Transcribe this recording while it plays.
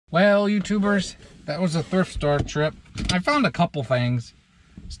Well, YouTubers, that was a thrift store trip. I found a couple things.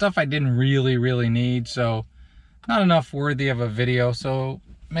 Stuff I didn't really need, so not enough worthy of a video, so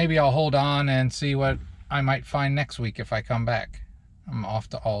maybe I'll hold on and see what I might find next week if I come back. I'm off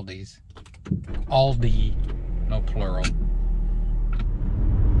to Aldi's. Aldi, no plural.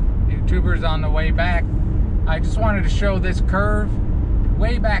 YouTubers, on the way back, I just wanted to show this curve.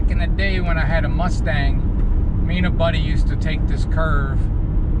 Way back in the day when I had a Mustang, me and a buddy used to take this curve,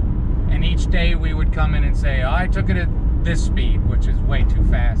 and each day we would come in and say, oh, I took it at this speed, which is way too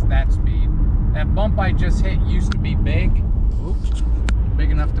fast, that speed. That bump I just hit used to be big. Oops,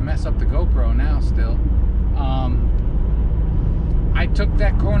 big enough to mess up the GoPro now still. I took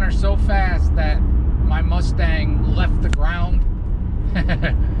that corner so fast that my Mustang left the ground.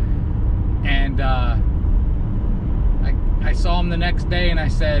 And I saw him the next day and I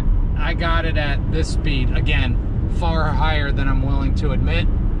said, I got it at this speed, again, far higher than I'm willing to admit.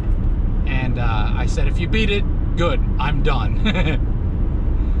 And I said, if you beat it, good, I'm done.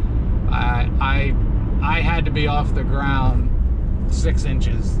 I had to be off the ground 6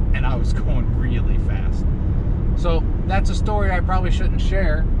 inches and I was going really fast. So that's a story I probably shouldn't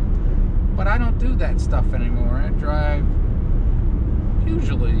share, but I don't do that stuff anymore. I drive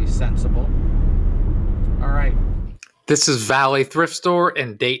usually sensible. All right. This is Valley Thrift Store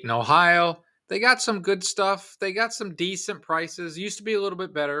in Dayton, Ohio. They got some good stuff. They got some decent prices. Used to be a little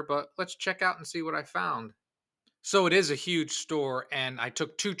bit better, but let's check out and see what I found. So it is a huge store, and I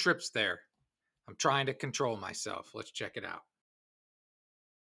took 2 trips there. I'm trying to control myself. Let's check it out.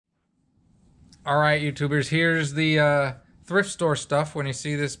 All right, YouTubers, here's the thrift store stuff. When you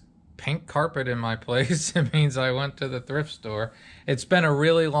see this pink carpet in my place, it means I went to the thrift store. It's been a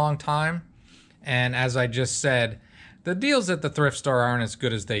really long time, and as I just said, the deals at the thrift store aren't as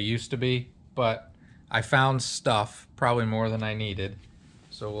good as they used to be, but I found stuff, probably more than I needed,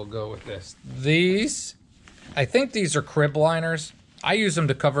 so we'll go with this. These, I think these are crib liners. I use them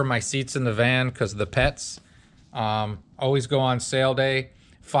to cover my seats in the van because of the pets. Always go on sale day.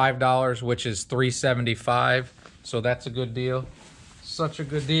 $5, which is $3.75, so that's a good deal. Such a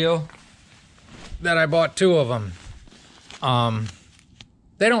good deal that I bought 2 of them.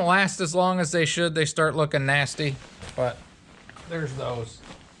 They don't last as long as they should. They start looking nasty, but there's those.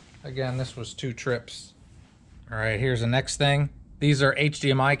 Again, this was 2 trips. All right, here's the next thing. These are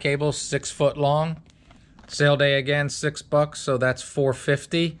HDMI cables, 6 foot long. Sale day again, $6, so that's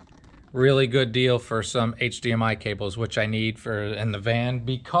 $4.50. Really good deal for some HDMI cables, which I need for in the van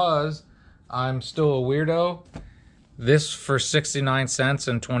because I'm still a weirdo. This for 69 cents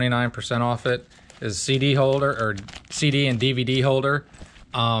and 29% off it is CD holder, or CD and DVD holder.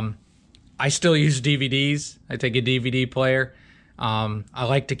 I still use DVDs. I take a DVD player. I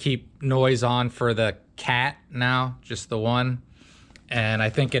like to keep noise on for the cat now, just the one. And I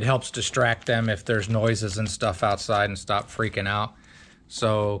think it helps distract them if there's noises and stuff outside and stop freaking out.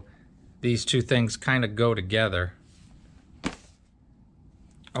 So these 2 things kind of go together.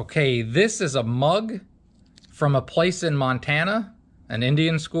 Okay, this is a mug from a place in Montana, an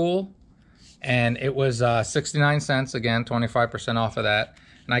Indian school. And it was 69 cents, again, 25% off of that.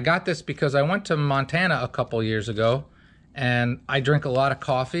 And I got this because I went to Montana a couple years ago, and I drink a lot of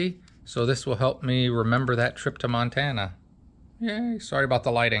coffee, so this will help me remember that trip to Montana. Yay, sorry about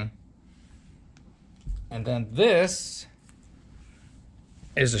the lighting. And then this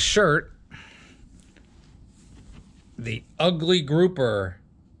is a shirt. The Ugly Grouper,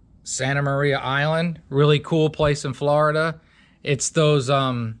 Santa Maria Island. Really cool place in Florida. It's those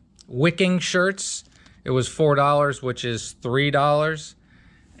wicking shirts. It was $4, which is $3.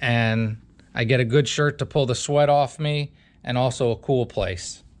 And I get a good shirt to pull the sweat off me, and also a cool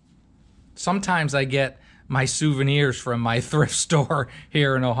place. Sometimes I get my souvenirs from my thrift store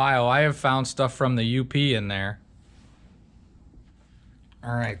here in Ohio. I have found stuff from the UP in there.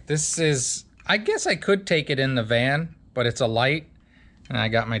 All right, this is, I guess I could take it in the van, but it's a light, and I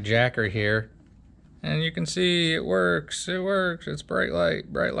got my jacker here. And you can see it works, it's bright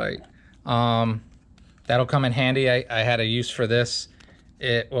light, bright light. That'll come in handy. I had a use for this.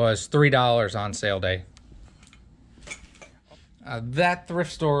 It was $3 on sale day. That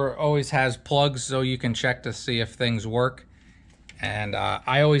thrift store always has plugs so you can check to see if things work. And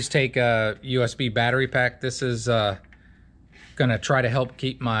I always take a USB battery pack. This is gonna try to help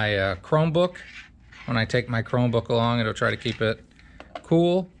keep my Chromebook. When I take my Chromebook along, it'll try to keep it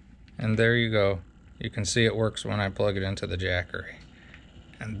cool. And there you go. You can see it works when I plug it into the jacker.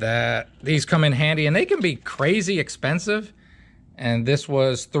 And these come in handy, and they can be crazy expensive. And this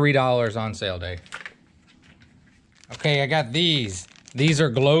was $3 on sale day. Okay, I got these. These are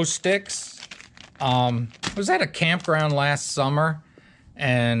glow sticks. I was at a campground last summer,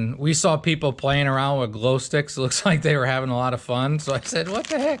 And we saw people playing around with glow sticks. It looks like they were having a lot of fun. So I said, what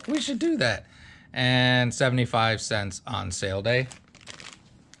the heck? We should do that. And 75 cents on sale day.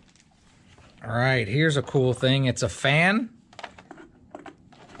 All right, here's a cool thing. It's a fan.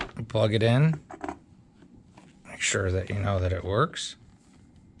 You plug it in. Make sure that you know that it works.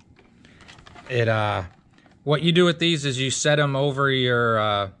 What you do with these is you set them over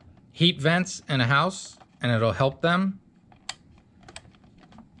your heat vents in a house, and it'll help them.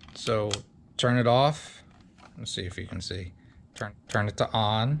 So turn it off. Let's see if you can see. Turn it to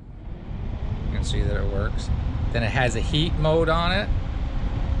on. You can see that it works. Then it has a heat mode on it.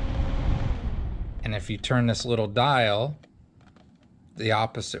 And if you turn this little dial the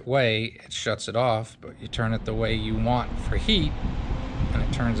opposite way, it shuts it off, but you turn it the way you want for heat, and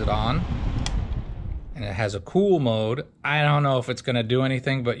it turns it on. And it has a cool mode. I don't know if it's gonna do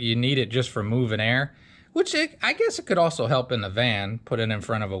anything, but you need it just for moving air. Which I guess it could also help in the van. Put it in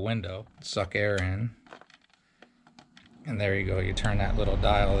front of a window, suck air in. And there you go, you turn that little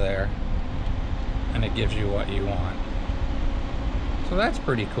dial there, and it gives you what you want. So that's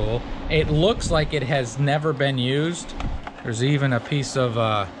pretty cool. It looks like it has never been used. There's even a piece of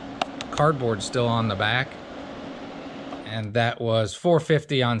cardboard still on the back. And that was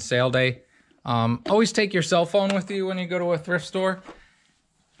 $4.50 on sale day. Always take your cell phone with you when you go to a thrift store.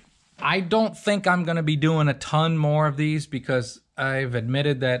 I don't think I'm going to be doing a ton more of these because I've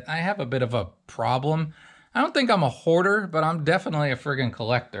admitted that I have a bit of a problem. I don't think I'm a hoarder, but I'm definitely a friggin'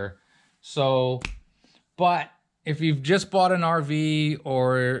 collector. So, but if you've just bought an RV,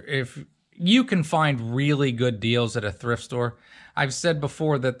 or if you can find really good deals at a thrift store. I've said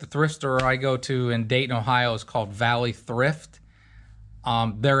before that the thrift store I go to in Dayton, Ohio is called Valley Thrift.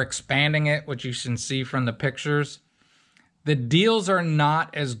 They're expanding it, which you can see from the pictures. The deals are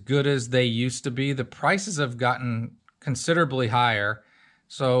not as good as they used to be. The prices have gotten considerably higher,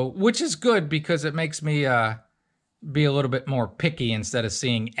 so which is good because it makes me be a little bit more picky instead of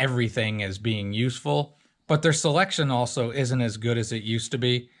seeing everything as being useful. But their selection also isn't as good as it used to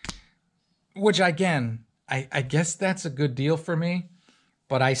be, which again, I guess that's a good deal for me.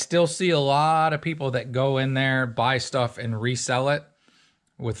 But I still see a lot of people that go in there, buy stuff, and resell it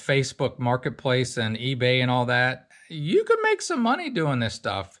with Facebook Marketplace and eBay and all that. You can make some money doing this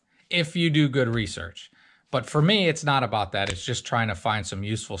stuff if you do good research. But for me, it's not about that. It's just trying to find some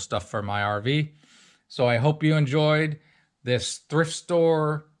useful stuff for my RV. So I hope you enjoyed this thrift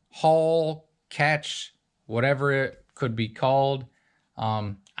store haul, catch, whatever it could be called.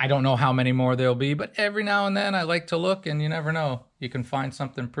 I don't know how many more there'll be, but every now and then I like to look, and you never know. You can find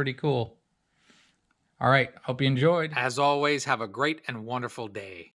something pretty cool. All right, hope you enjoyed. As always, have a great and wonderful day.